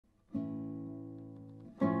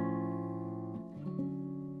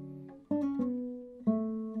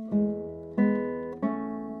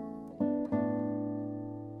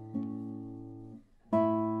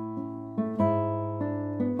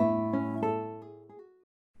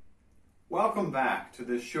Welcome back to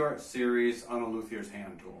this short series on Luthier's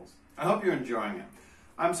hand tools. I hope you're enjoying it.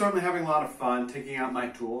 I'm certainly having a lot of fun taking out my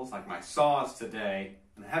tools, like my saws today,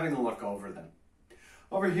 and having a look over them.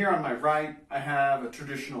 Over here on my right, I have a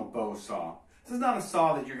traditional bow saw. This is not a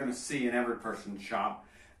saw that you're going to see in every person's shop,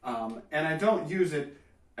 and I don't use it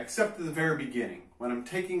except at the very beginning, when I'm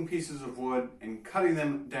taking pieces of wood and cutting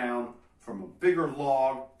them down from a bigger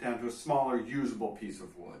log down to a smaller usable piece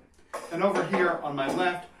of wood. And over here on my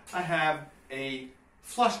left, I have a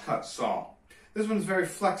flush cut saw. This one is very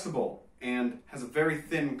flexible and has a very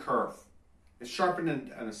thin kerf. It's sharpened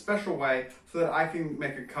in a special way so that I can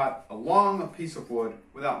make a cut along a piece of wood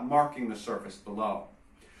without marking the surface below.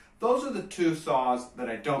 Those are the two saws that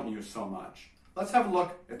I don't use so much. Let's have a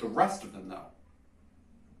look at the rest of them though.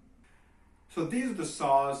 So these are the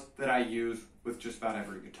saws that I use with just about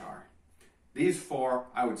every guitar. These four,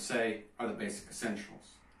 I would say, are the basic essentials.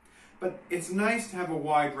 But it's nice to have a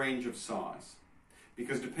wide range of saws,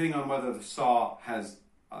 because depending on whether the saw has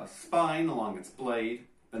a spine along its blade,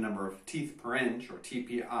 the number of teeth per inch, or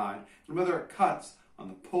TPI, and whether it cuts on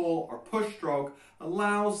the pull or push stroke,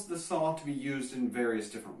 allows the saw to be used in various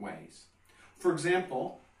different ways. For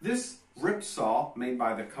example, this rip saw, made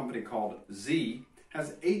by the company called Z,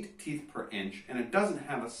 has 8 teeth per inch, and it doesn't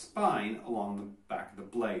have a spine along the back of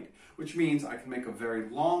the blade, which means I can make a very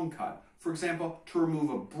long cut, for example, to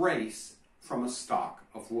remove a brace from a stock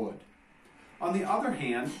of wood. On the other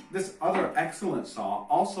hand, this other excellent saw,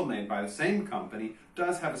 also made by the same company,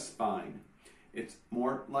 does have a spine. It's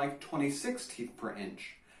more like 26 teeth per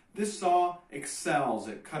inch. This saw excels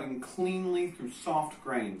at cutting cleanly through soft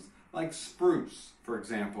grains, like spruce, for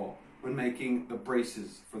example, when making the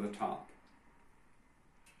braces for the top.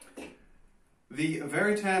 The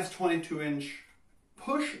Veritas 22-inch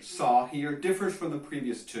push saw here differs from the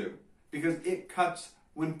previous two because it cuts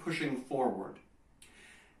when pushing forward.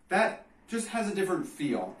 That just has a different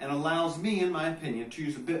feel and allows me, in my opinion, to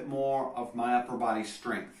use a bit more of my upper body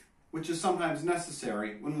strength, which is sometimes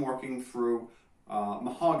necessary when working through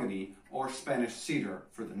mahogany or Spanish cedar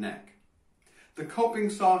for the neck. The coping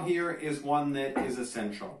saw here is one that is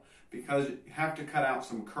essential because you have to cut out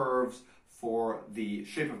some curves for the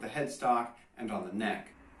shape of the headstock and on the neck.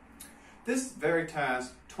 This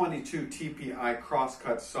Veritas 22 TPI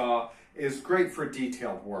crosscut saw is great for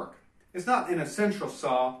detailed work. It's not an essential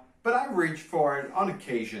saw, but I reach for it on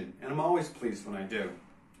occasion, and I'm always pleased when I do.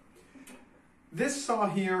 This saw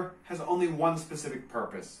here has only one specific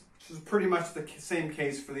purpose, which is pretty much the same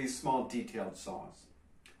case for these small detailed saws.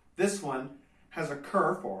 This one has a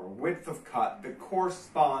kerf or width of cut that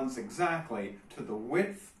corresponds exactly to the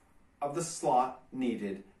width of the slot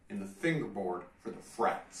needed in the fingerboard for the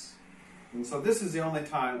frets. And so this is the only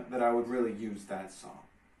time that I would really use that saw.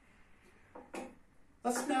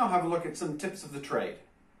 Let's now have a look at some tips of the trade.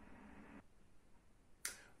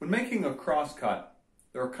 When making a crosscut,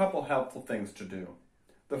 there are a couple helpful things to do.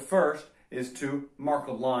 The first is to mark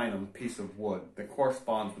a line on a piece of wood that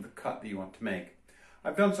corresponds with the cut that you want to make.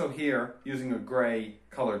 I've done so here using a gray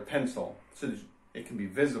colored pencil so that it can be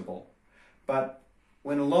visible, but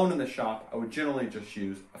when alone in the shop, I would generally just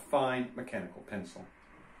use a fine mechanical pencil.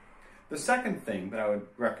 The second thing that I would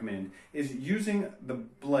recommend is using the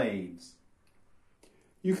blades.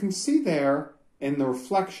 You can see there in the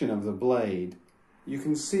reflection of the blade, you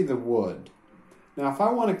can see the wood. Now if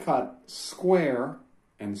I want to cut square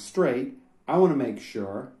and straight, I want to make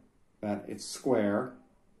sure that it's square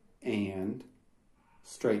and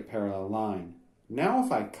straight parallel line. Now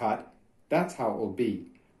if I cut, that's how it will be.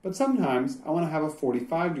 But sometimes I want to have a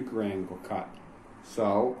 45-degree angle cut.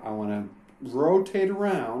 So I want to rotate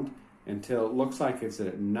around until it looks like it's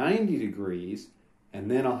at 90 degrees, and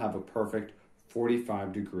then I'll have a perfect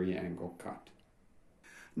 45-degree angle cut.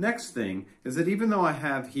 Next thing is that even though I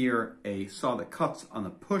have here a saw that cuts on the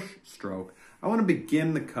push stroke, I want to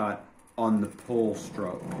begin the cut on the pull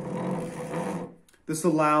stroke. This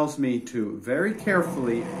allows me to very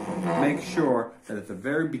carefully make sure that at the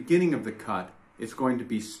very beginning of the cut, it's going to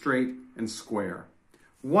be straight and square.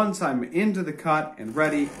 Once I'm into the cut and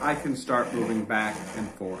ready, I can start moving back and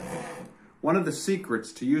forth. One of the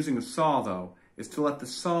secrets to using a saw, though, is to let the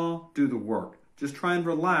saw do the work. Just try and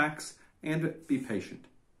relax and be patient.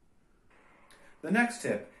 The next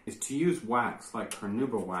tip is to use wax like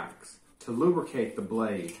carnauba wax to lubricate the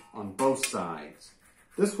blade on both sides.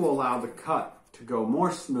 This will allow the cut to go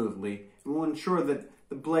more smoothly and will ensure that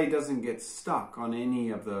the blade doesn't get stuck on any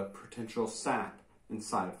of the potential sap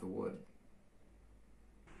inside of the wood.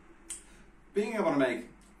 Being able to make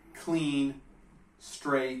clean,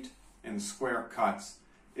 straight, and square cuts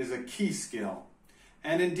is a key skill.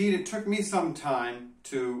 And indeed, it took me some time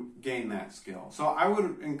to gain that skill. So I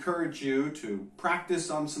would encourage you to practice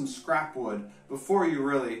on some scrap wood before you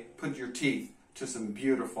really put your teeth to some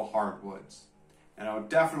beautiful hardwoods. And I would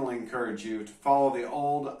definitely encourage you to follow the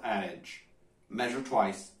old adage, measure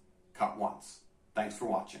twice, cut once. Thanks for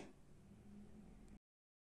watching.